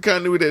to do with the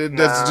continuity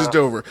that's just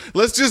over.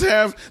 Let's just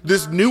have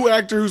this new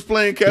actor who's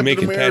playing Captain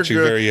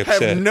America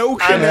have no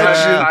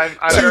connection.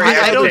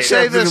 I don't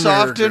say this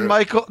often,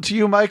 to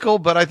you, Michael,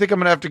 but I think I'm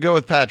going to have to go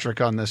with Patrick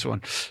on this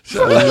one.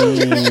 So.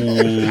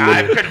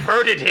 I've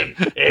converted him.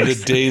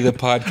 The day the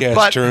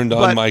podcast turned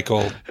on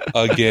Michael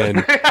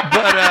again.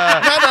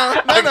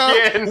 No.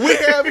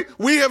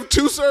 We have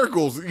two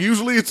circles.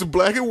 Usually it's a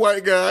black and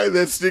white guy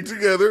that stick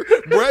together.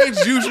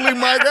 Brian's usually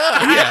my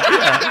guy.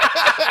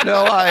 Yeah.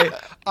 No,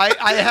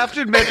 I have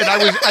to admit, and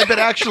I've been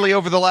actually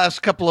over the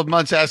last couple of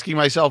months asking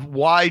myself,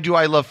 why do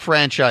I love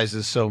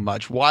franchises so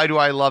much? Why do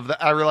I love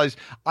that? I realize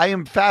I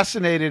am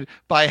fascinated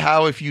by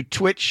how if you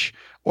twitch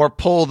or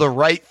pull the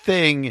right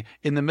thing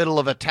in the middle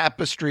of a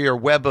tapestry or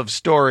web of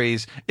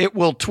stories, it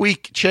will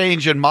tweak,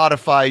 change, and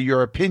modify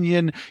your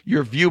opinion,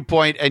 your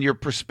viewpoint, and your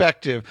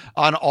perspective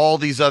on all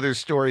these other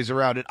stories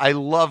around it. I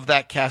love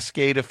that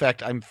cascade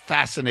effect. I'm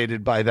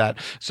fascinated by that.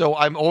 So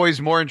I'm always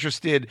more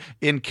interested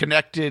in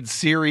connected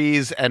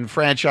series and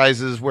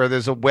franchises where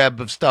there's a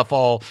web of stuff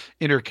all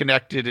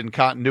interconnected in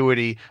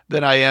continuity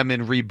than I am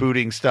in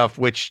rebooting stuff,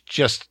 which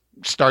just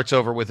starts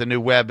over with a new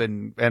web,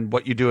 and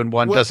what you do in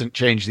one doesn't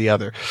change the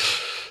other.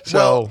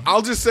 So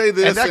I'll just say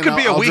this, and that could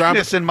be a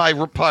weakness in my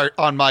part.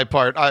 On my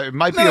part, it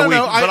might be a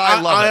weakness, but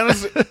I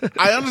love it.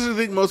 I honestly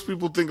think most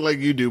people think like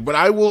you do, but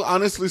I will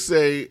honestly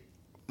say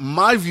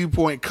my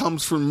viewpoint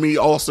comes from me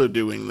also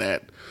doing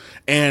that,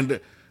 and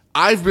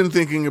I've been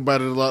thinking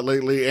about it a lot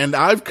lately, and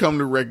I've come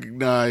to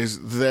recognize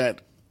that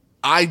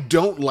I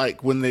don't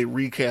like when they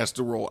recast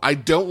a role. I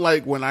don't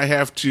like when I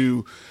have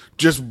to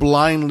just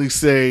blindly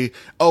say,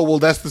 oh, well,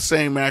 that's the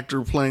same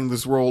actor playing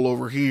this role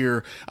over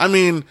here. I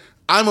mean,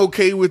 I'm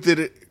okay with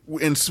it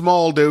in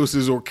small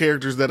doses or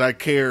characters that I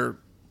care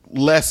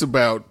less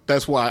about.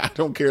 That's why I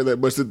don't care that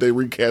much that they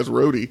recast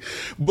Rhodey.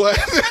 But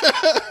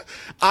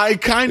I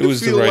kind of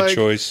feel like... It was the right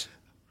choice.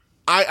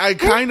 I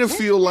kind of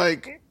feel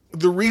like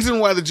the reason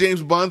why the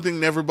James Bond thing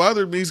never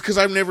bothered me is because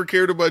I've never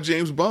cared about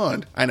James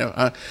Bond. I know.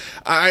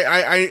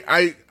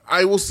 I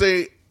will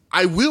say...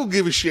 I will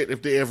give a shit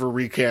if they ever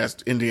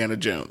recast Indiana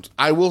Jones.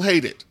 I will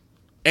hate it.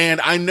 And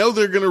I know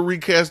they're going to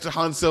recast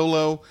Han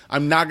Solo.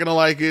 I'm not going to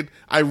like it.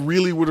 I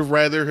really would have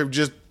rather have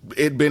just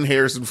it been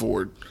Harrison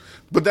Ford.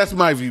 But that's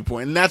my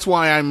viewpoint. And that's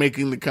why I'm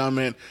making the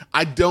comment.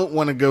 I don't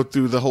want to go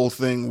through the whole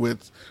thing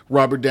with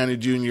Robert Downey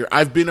Jr.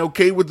 I've been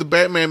okay with the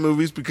Batman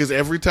movies because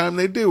every time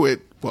they do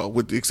it, well,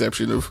 with the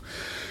exception of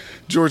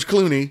George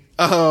Clooney,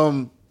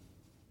 Val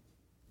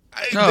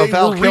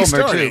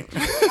Kilmer too.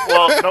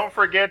 Well, don't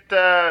forget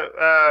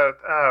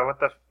what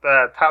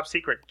the top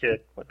secret kid.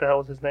 What the hell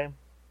was his name?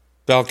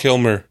 Val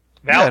Kilmer.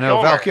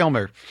 Val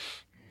Kilmer.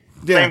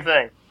 Same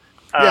thing.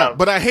 Yeah,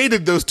 but I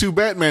hated those 2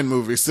 Batman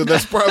movies, so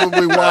that's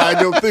probably why I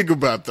don't think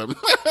about them.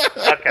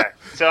 Okay.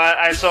 So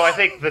I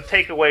think the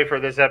takeaway for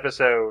this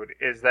episode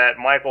is that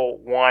Michael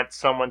wants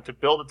someone to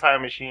build a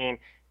time machine,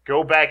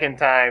 go back in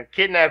time,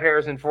 kidnap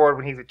Harrison Ford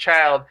when he's a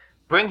child,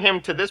 bring him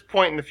to this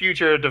point in the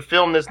future to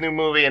film this new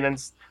movie, and then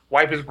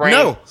wipe his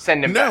brain,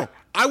 send him back.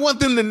 I want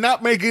them to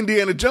not make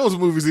Indiana Jones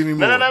movies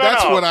anymore. No.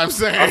 That's what I'm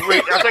saying. I'm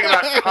talking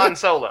about Han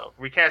Solo,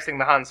 recasting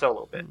the Han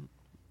Solo bit.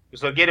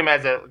 So get him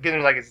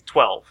like as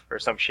 12 or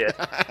some shit.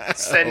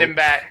 Send him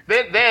back.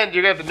 Then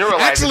you're gonna have to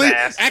neuralize his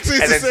ass. Actually,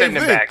 it's and the then same send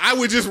him thing. back. I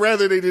would just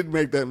rather they didn't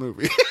make that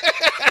movie.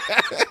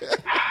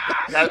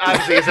 That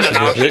obviously isn't an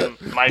option,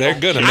 Michael. They're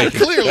gonna make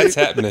it. That's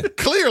happening.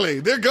 Clearly,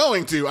 they're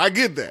going to. I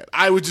get that.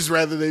 I would just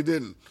rather they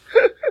didn't.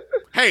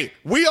 Hey,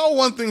 we all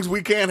want things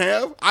we can't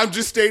have. I'm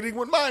just stating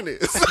what mine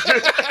is.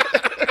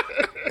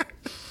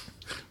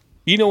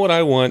 You know what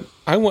I want?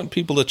 I want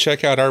people to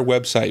check out our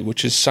website,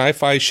 which is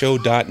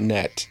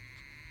sci-fi-show.net.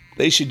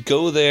 They should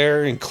go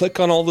there and click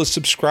on all the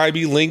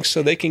subscribey links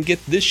so they can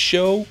get this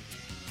show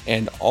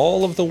and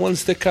all of the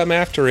ones that come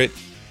after it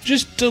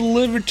just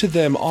delivered to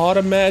them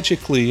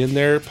automatically in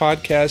their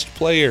podcast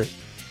player.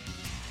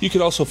 You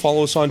can also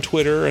follow us on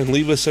Twitter and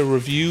leave us a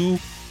review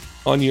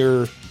on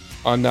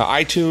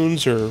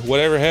iTunes or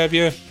whatever have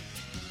you.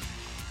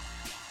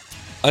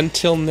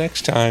 Until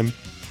next time,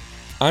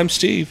 I'm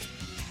Steve.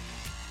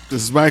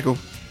 This is Michael.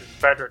 This is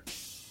Patrick.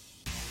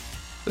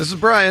 This is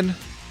Brian.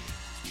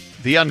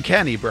 The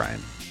uncanny Brian.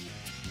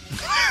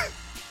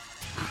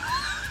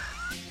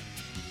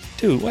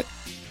 Dude, what?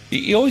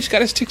 You always got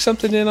to stick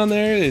something in on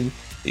there, and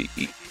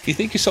you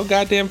think you're so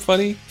goddamn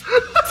funny?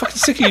 I'm fucking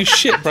sick of you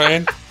shit,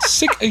 Brian.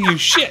 Sick of you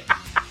shit.